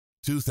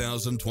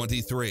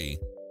2023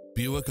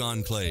 Buick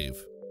Enclave.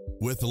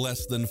 With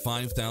less than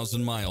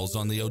 5,000 miles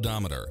on the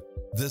odometer,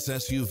 this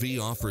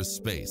SUV offers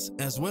space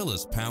as well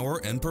as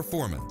power and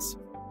performance.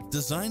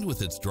 Designed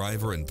with its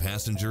driver and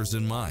passengers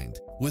in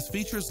mind, with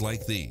features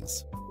like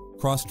these: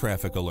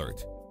 cross-traffic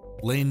alert,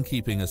 lane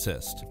keeping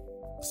assist,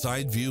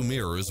 side view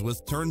mirrors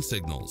with turn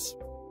signals,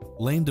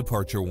 lane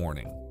departure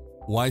warning,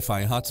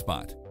 Wi-Fi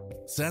hotspot,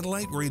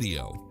 satellite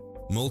radio,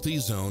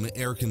 multi-zone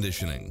air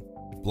conditioning,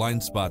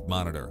 blind spot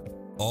monitor,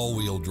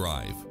 all-wheel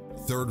drive,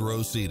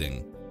 third-row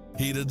seating,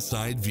 heated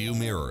side view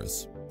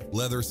mirrors,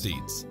 leather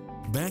seats,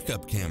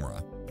 backup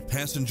camera,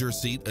 passenger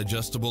seat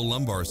adjustable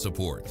lumbar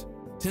support,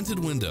 tinted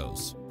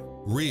windows,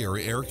 rear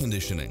air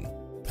conditioning,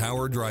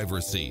 power driver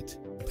seat,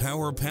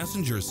 power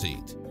passenger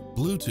seat,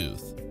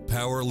 Bluetooth,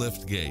 power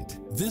liftgate.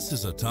 This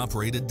is a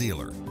top-rated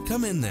dealer.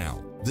 Come in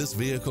now. This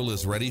vehicle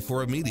is ready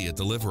for immediate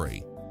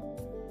delivery.